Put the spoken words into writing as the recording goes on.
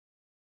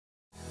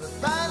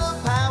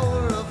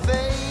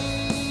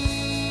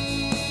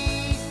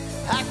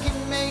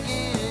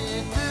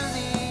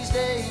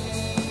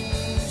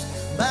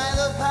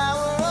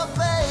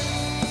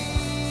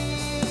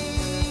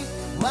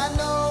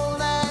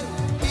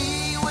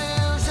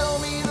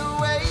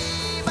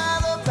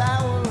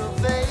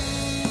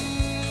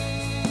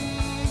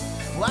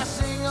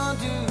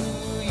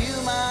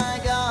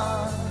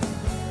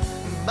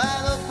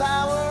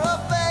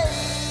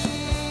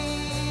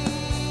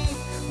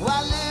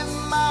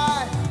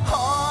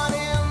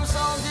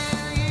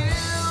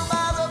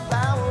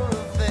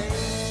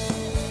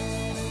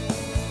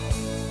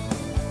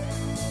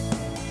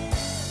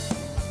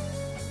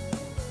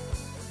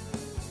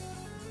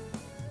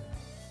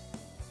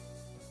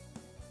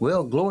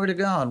Well, glory to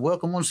God.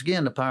 Welcome once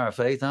again to Power of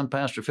Faith. I'm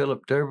Pastor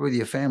Philip Derber with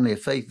your family of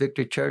Faith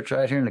Victory Church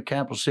right here in the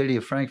capital city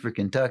of Frankfort,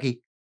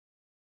 Kentucky.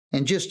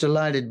 And just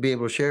delighted to be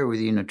able to share with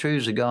you the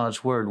truths of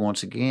God's Word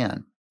once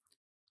again.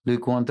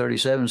 Luke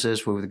 1:37 says,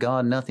 "For with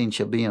God nothing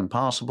shall be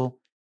impossible."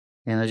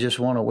 And I just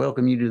want to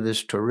welcome you to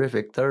this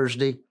terrific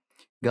Thursday.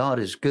 God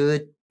is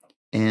good,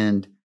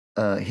 and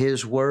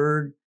His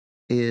Word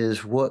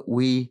is what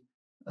we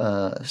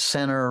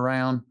center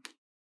around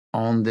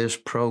on this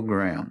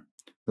program.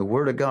 The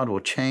Word of God will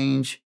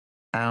change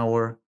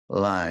our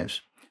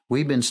lives.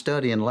 We've been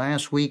studying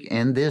last week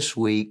and this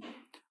week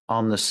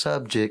on the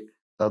subject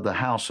of the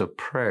house of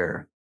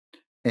prayer.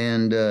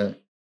 And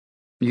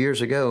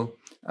years ago,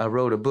 I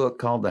wrote a book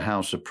called The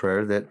House of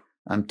Prayer that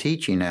I'm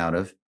teaching out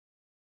of.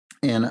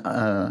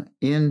 And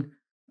in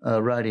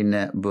writing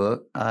that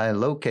book, I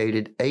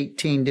located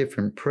 18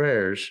 different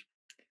prayers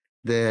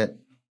that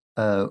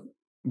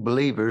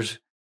believers,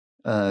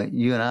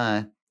 you and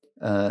I,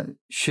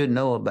 should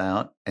know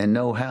about and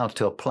know how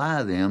to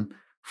apply them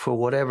for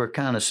whatever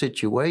kind of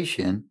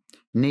situation,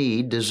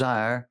 need,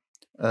 desire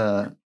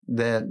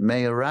that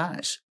may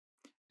arise.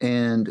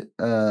 And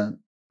to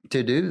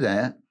do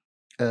that,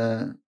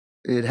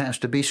 it has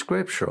to be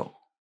scriptural.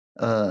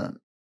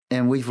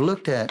 And we've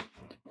looked at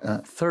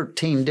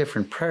 13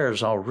 different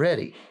prayers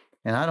already,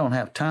 and I don't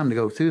have time to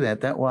go through that.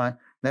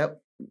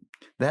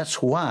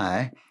 That's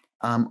why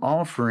I'm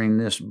offering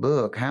this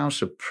book,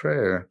 House of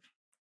Prayer,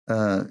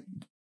 to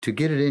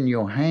get it in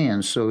your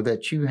hands so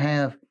that you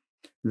have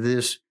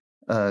this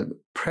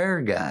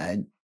prayer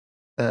guide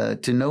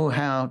to know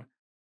how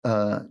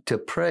to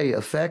pray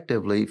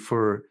effectively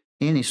for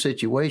any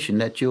situation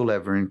that you'll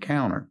ever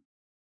encounter.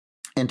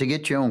 And to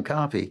get your own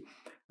copy,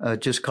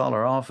 just call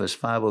our office,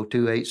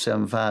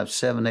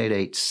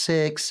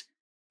 502-875-7886,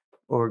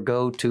 or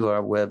go to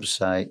our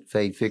website,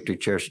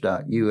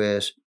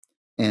 faithvictorychurch.us,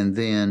 and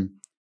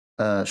then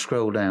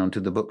scroll down to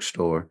the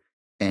bookstore,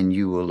 and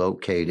you will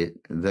locate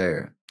it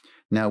there.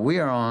 Now, we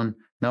are on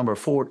number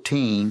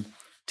 14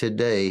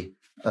 today,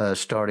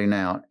 starting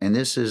out, and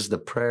this is the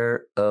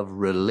prayer of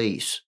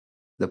release,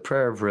 the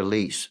prayer of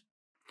release.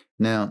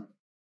 Now,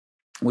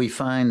 we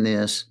find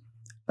this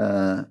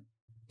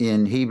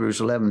in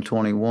Hebrews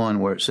 11:21,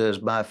 where it says,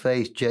 "By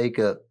faith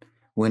Jacob,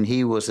 when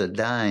he was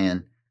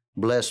a-dying,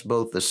 blessed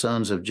both the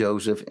sons of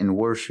Joseph in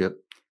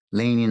worship,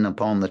 leaning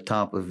upon the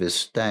top of his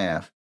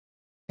staff."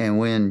 And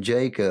when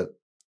Jacob,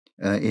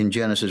 in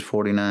Genesis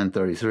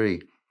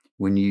 49:33,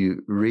 when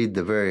you read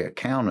the very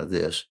account of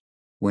this,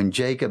 when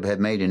Jacob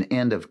had made an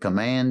end of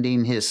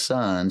commanding his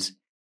sons,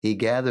 he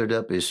gathered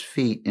up his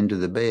feet into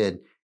the bed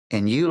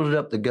and yielded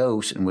up the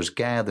ghost and was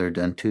gathered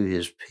unto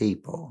his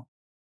people.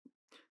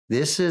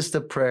 This is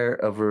the prayer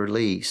of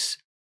release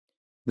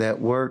that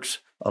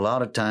works a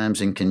lot of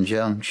times in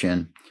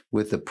conjunction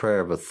with the prayer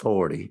of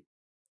authority.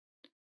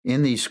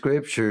 In these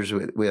scriptures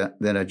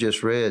that I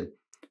just read,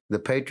 the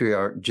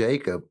patriarch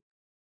Jacob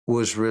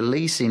was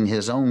releasing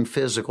his own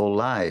physical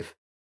life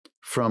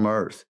from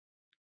earth.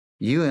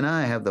 You and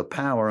I have the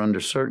power under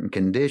certain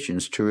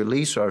conditions to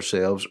release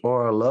ourselves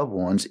or our loved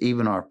ones,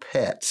 even our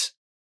pets.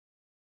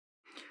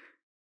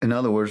 In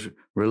other words,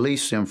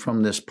 release them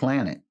from this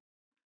planet.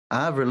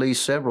 I've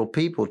released several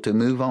people to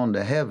move on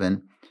to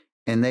heaven,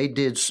 and they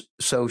did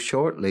so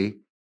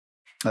shortly,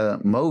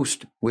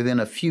 most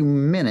within a few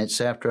minutes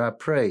after I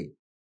prayed.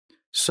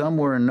 Some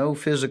were in no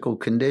physical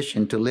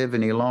condition to live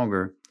any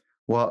longer,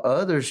 while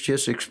others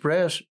just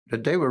expressed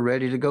that they were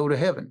ready to go to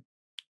heaven.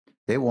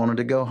 They wanted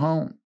to go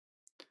home.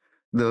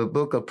 The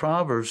book of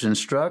Proverbs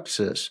instructs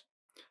us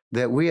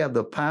that we have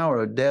the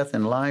power of death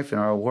and life in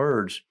our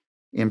words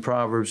in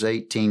Proverbs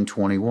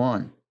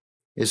 18:21.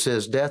 It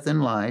says, "Death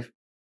and life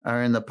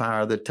are in the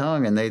power of the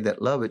tongue, and they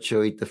that love it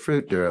shall eat the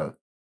fruit thereof."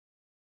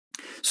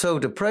 So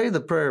to pray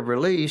the prayer of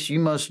release, you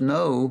must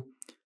know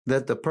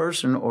that the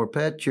person or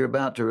pet you're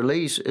about to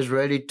release is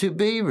ready to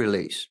be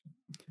released.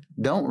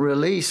 Don't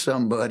release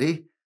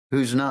somebody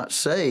who's not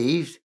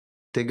saved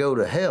to go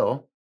to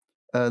hell.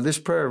 This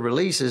prayer of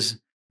release is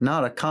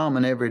not a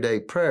common everyday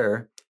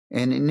prayer,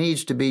 and it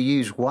needs to be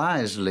used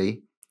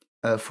wisely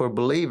for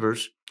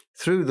believers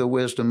through the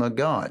wisdom of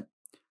God.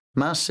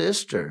 My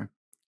sister,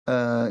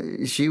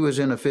 she was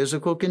in a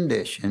physical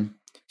condition.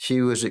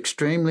 She was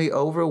extremely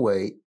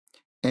overweight,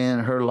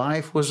 and her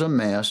life was a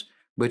mess,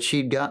 but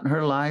she'd gotten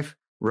her life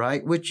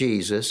right with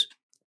Jesus.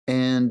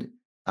 And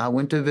I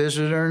went to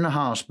visit her in the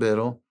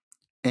hospital,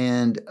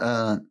 and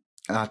I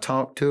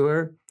talked to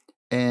her,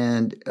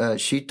 and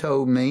she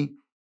told me,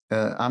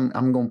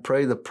 I'm going to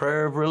pray the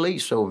prayer of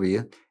release over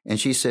you. And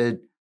she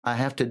said, I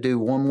have to do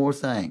one more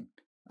thing.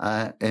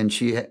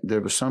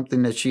 There was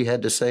something that she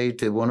had to say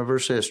to one of her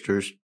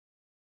sisters.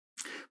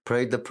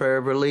 Prayed the prayer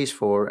of release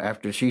for her.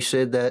 After she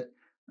said that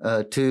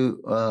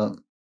to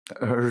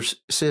her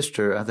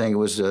sister, I think it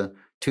was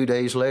 2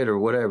 days later or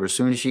whatever, as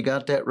soon as she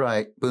got that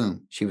right,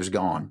 boom, she was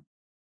gone.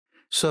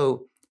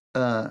 So,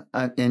 I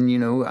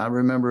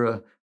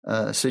remember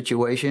a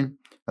situation.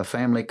 A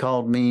family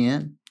called me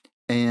in,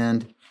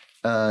 and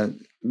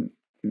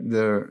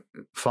their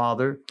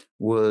father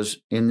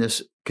was in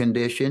this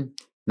condition,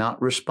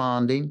 not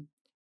responding.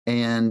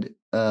 And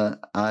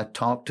I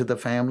talked to the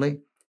family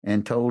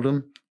and told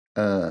them,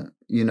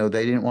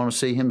 they didn't want to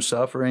see him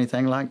suffer or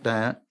anything like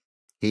that.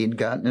 He'd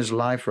gotten his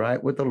life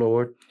right with the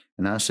Lord.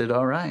 And I said,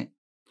 all right,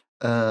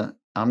 I'm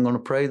going to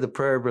pray the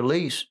prayer of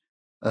release.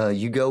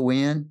 You go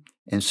in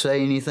and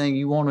say anything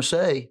you want to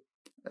say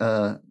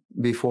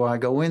before I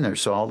go in there.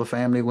 So all the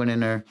family went in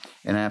there,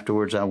 and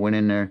afterwards I went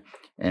in there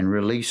and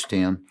released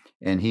him,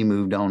 and he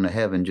moved on to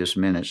heaven just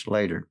minutes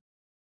later.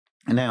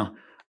 Now,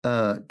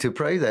 to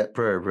pray that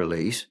prayer of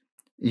release,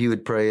 you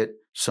would pray it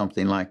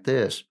something like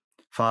this.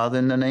 Father,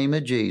 in the name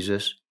of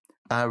Jesus,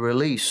 I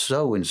release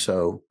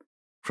so-and-so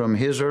from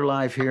his or her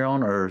life here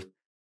on earth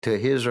to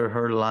his or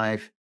her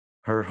life,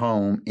 her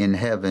home in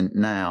heaven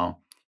now.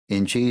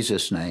 In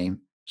Jesus'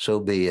 name, so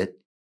be it.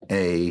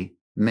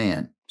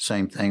 Amen.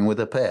 Same thing with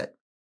a pet.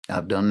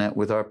 I've done that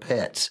with our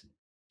pets.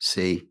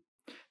 See?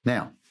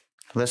 Now,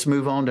 let's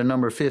move on to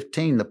number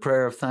 15, the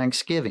prayer of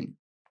thanksgiving.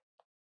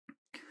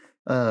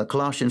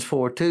 Colossians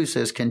 4:2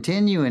 says,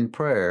 continue in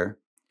prayer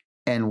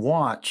and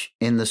watch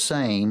in the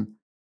same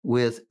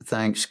with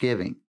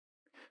thanksgiving.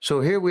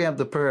 So here we have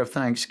the prayer of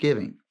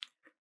thanksgiving.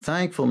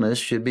 Thankfulness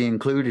should be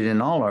included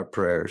in all our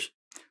prayers,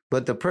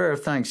 but the prayer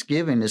of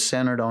thanksgiving is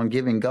centered on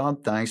giving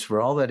God thanks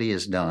for all that he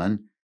has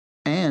done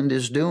and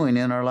is doing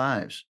in our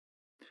lives.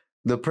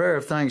 The prayer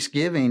of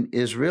thanksgiving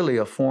is really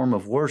a form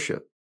of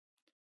worship.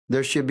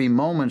 There should be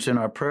moments in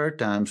our prayer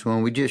times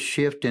when we just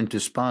shift into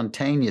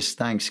spontaneous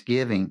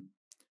thanksgiving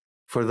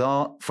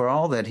for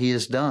all that he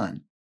has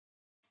done.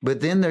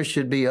 But then there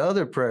should be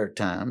other prayer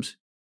times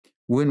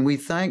when we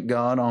thank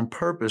God on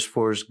purpose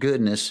for his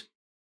goodness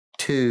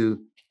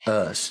to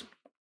us.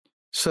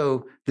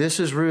 So this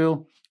is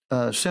real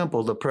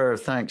simple, the prayer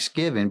of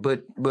thanksgiving,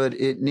 but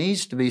it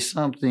needs to be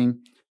something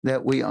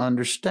that we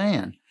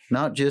understand,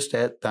 not just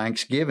at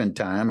Thanksgiving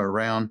time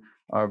around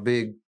our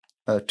big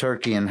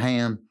turkey and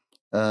ham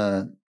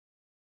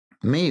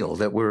meal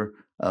that we're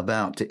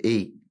about to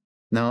eat.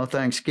 No,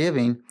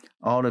 Thanksgiving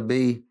ought to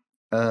be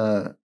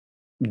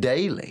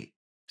daily,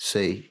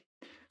 see.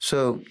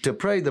 So to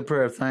pray the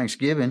prayer of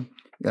thanksgiving,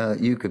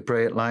 you could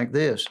pray it like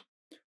this.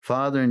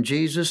 Father, in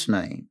Jesus'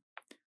 name,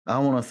 I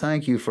want to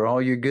thank you for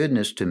all your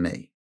goodness to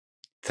me.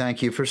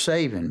 Thank you for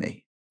saving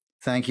me.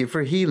 Thank you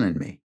for healing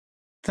me.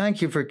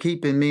 Thank you for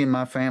keeping me and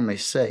my family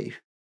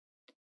safe.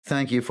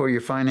 Thank you for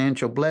your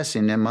financial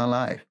blessing in my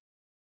life.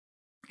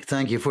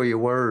 Thank you for your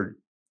word.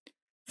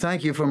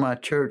 Thank you for my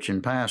church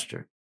and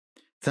pastor.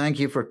 Thank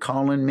you for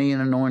calling me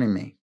and anointing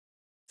me.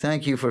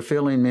 Thank you for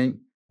filling me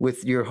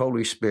with your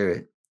Holy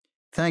Spirit.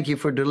 Thank you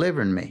for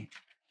delivering me.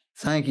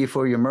 Thank you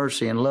for your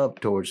mercy and love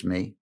towards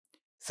me.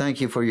 Thank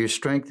you for your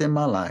strength in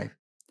my life.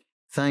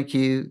 Thank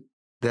you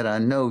that I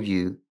know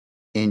you.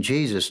 In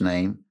Jesus'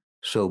 name,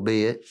 so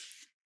be it.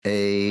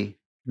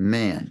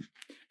 Amen.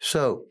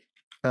 So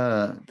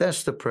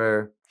that's the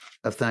prayer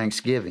of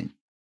thanksgiving.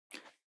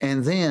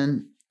 And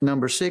then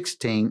number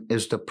 16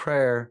 is the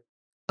prayer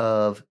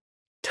of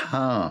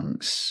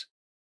tongues.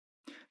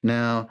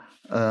 Now,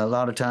 a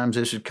lot of times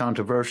this is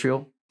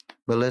controversial,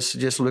 but let's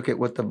just look at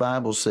what the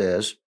Bible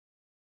says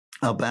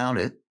about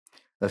it.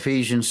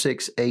 Ephesians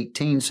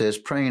 6:18 says,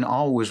 praying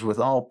always with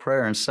all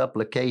prayer and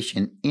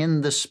supplication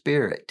in the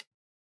Spirit.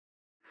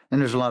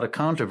 And there's a lot of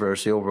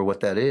controversy over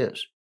what that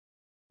is.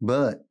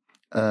 But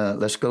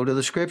let's go to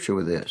the scripture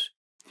with this.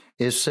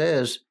 It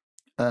says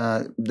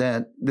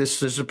that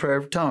this is a prayer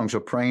of tongues,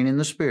 or praying in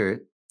the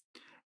Spirit,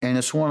 and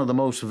it's one of the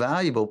most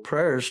valuable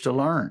prayers to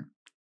learn.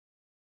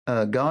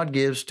 God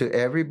gives to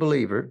every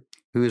believer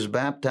who is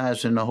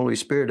baptized in the Holy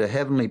Spirit a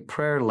heavenly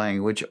prayer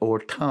language or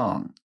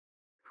tongue.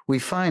 We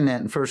find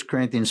that in 1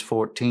 Corinthians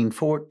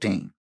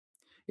 14:14.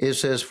 It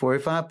says, for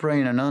if I pray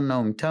in an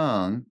unknown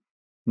tongue,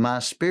 my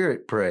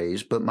spirit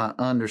prays, but my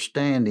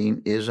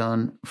understanding is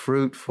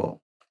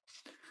unfruitful.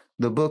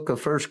 The book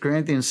of 1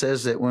 Corinthians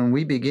says that when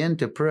we begin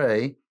to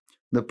pray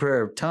the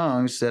prayer of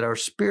tongues, that our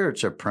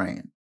spirits are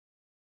praying.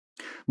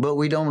 But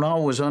we don't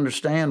always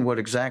understand what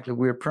exactly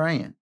we're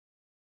praying.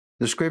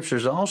 The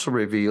scriptures also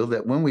reveal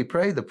that when we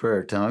pray the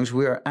prayer of tongues,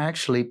 we are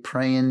actually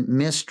praying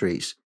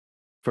mysteries.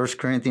 1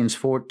 Corinthians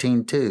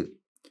 14:2.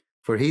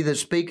 For he that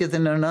speaketh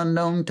in an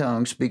unknown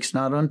tongue speaks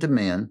not unto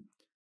men,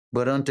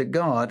 but unto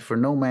God, for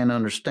no man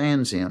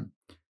understands him.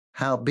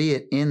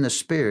 Howbeit in the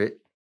Spirit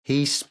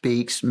he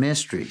speaks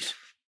mysteries.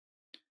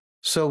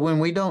 So when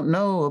we don't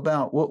know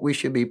about what we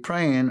should be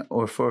praying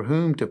or for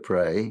whom to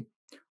pray,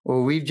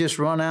 or we've just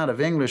run out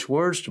of English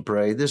words to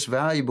pray, this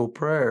valuable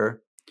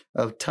prayer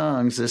of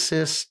tongues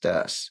assists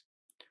us.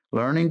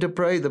 Learning to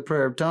pray the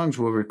prayer of tongues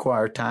will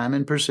require time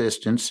and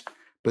persistence,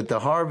 but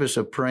the harvest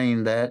of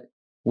praying that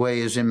way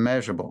is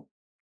immeasurable.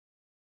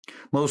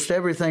 Most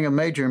everything of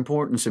major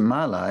importance in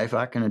my life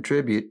I can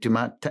attribute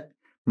to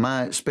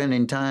my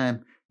spending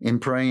time in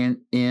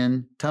praying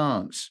in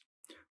tongues.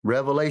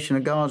 Revelation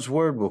of God's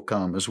word will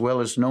come, as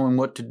well as knowing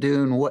what to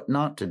do and what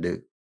not to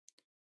do.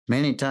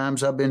 Many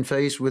times I've been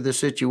faced with a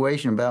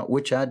situation about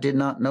which I did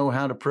not know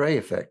how to pray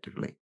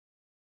effectively.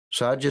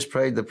 So I just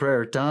prayed the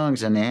prayer of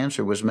tongues, and the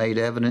answer was made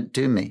evident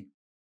to me.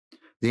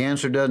 The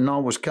answer doesn't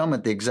always come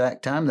at the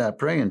exact time that I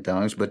pray in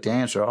tongues, but the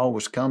answer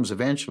always comes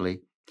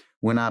eventually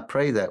when I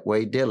pray that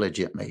way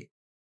diligently.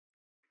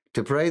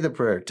 To pray the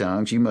prayer of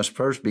tongues, you must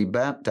first be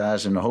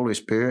baptized in the Holy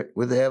Spirit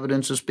with the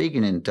evidence of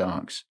speaking in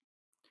tongues.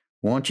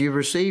 Once you've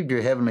received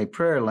your heavenly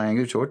prayer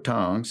language or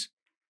tongues,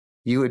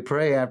 you would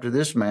pray after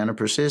this manner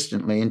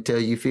persistently until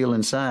you feel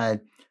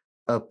inside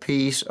a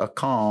peace, a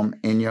calm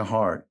in your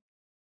heart.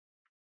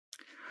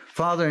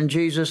 Father, in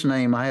Jesus'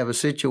 name, I have a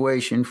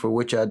situation for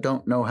which I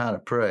don't know how to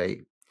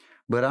pray,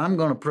 but I'm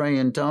going to pray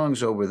in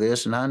tongues over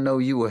this, and I know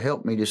you will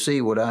help me to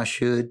see what I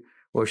should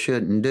or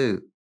shouldn't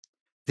do.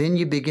 Then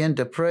you begin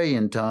to pray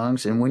in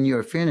tongues, and when you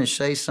are finished,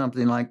 say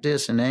something like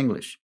this in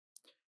English.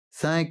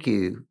 Thank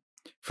you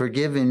for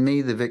giving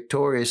me the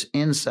victorious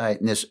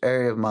insight in this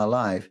area of my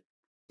life.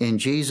 In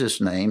Jesus'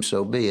 name,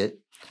 so be it.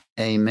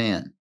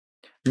 Amen.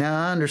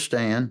 Now, I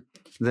understand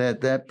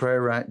that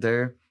prayer right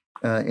there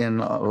in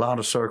a lot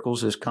of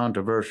circles is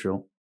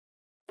controversial,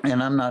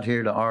 and I'm not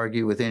here to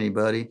argue with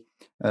anybody,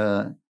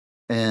 I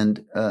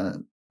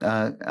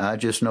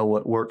just know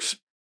what works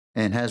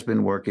and has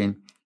been working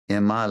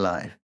in my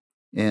life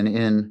and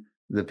in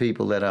the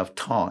people that I've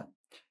taught.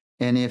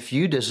 And if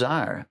you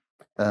desire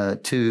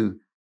to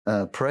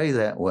pray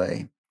that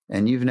way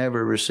and you've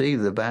never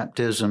received the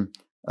baptism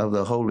of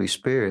the Holy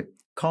Spirit,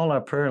 call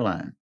our prayer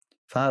line,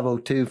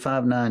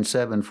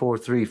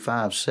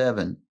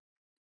 502-597-4357,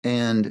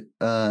 and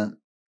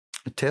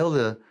tell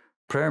the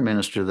prayer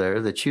minister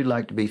there that you'd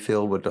like to be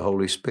filled with the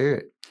Holy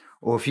Spirit.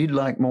 Or if you'd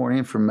like more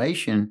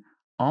information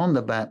on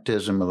the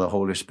baptism of the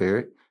Holy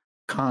Spirit,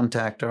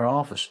 contact our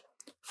office,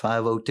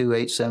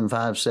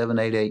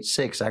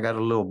 502-875-7886. I got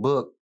a little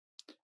book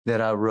that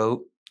I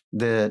wrote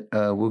that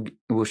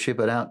we'll ship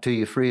it out to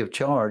you free of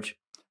charge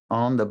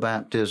on the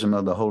baptism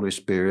of the Holy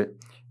Spirit.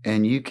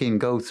 And you can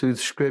go through the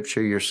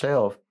scripture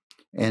yourself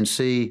and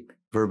see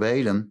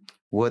verbatim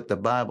what the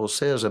Bible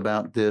says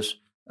about this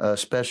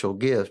special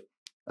gift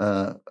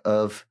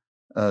of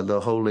the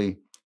Holy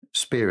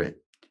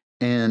Spirit.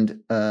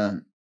 And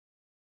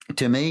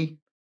to me,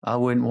 I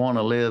wouldn't want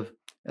to live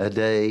a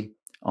day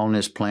on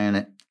this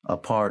planet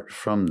apart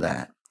from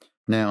that.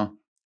 Now,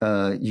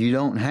 you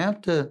don't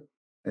have to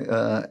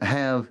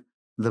have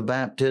the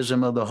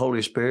baptism of the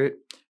Holy Spirit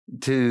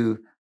to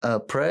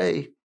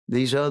pray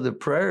these other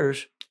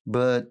prayers,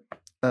 but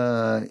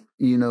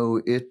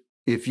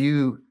if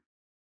you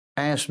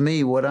ask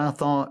me what I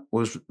thought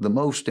was the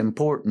most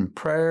important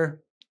prayer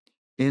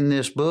in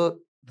this book,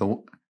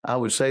 I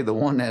would say the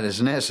one that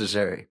is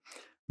necessary.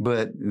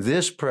 But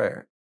this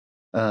prayer,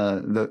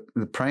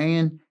 the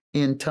praying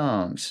in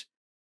tongues,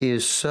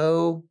 is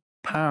so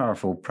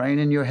powerful, praying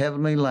in your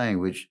heavenly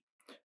language,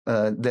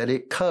 that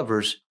it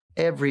covers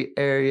every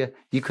area.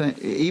 You can,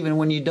 even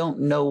when you don't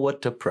know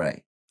what to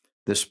pray,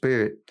 the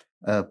Spirit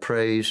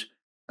prays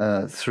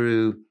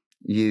through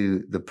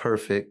you the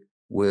perfect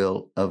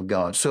will of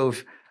God. So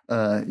if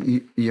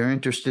you're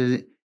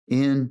interested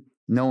in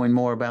knowing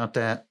more about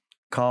that,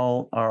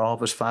 call our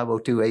office,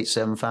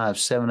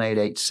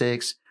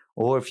 502-875-7886.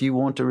 Or if you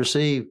want to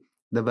receive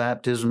the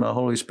baptism of the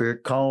Holy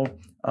Spirit, call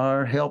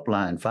our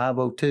helpline,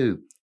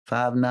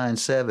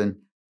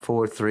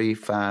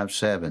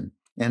 502-597-4357.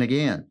 And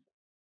again,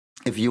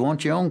 if you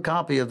want your own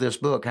copy of this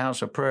book,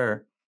 House of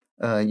Prayer,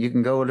 you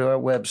can go to our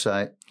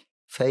website,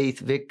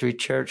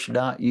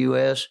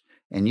 faithvictorychurch.us,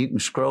 and you can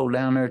scroll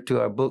down there to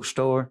our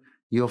bookstore.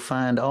 You'll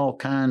find all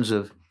kinds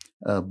of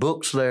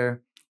books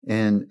there,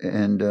 and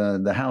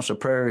the House of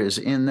Prayer is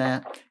in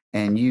that,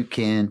 and you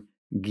can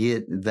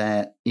get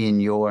that in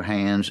your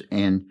hands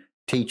and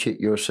teach it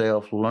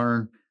yourself,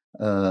 learn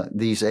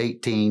these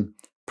 18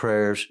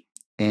 prayers,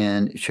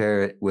 and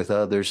share it with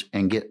others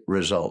and get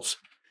results.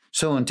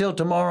 So until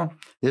tomorrow,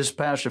 this is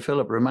Pastor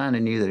Philip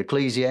reminding you that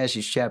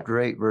Ecclesiastes chapter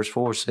 8, verse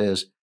 4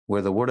 says,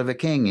 where the word of a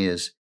king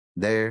is,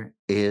 there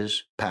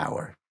is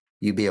power.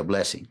 You be a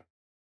blessing.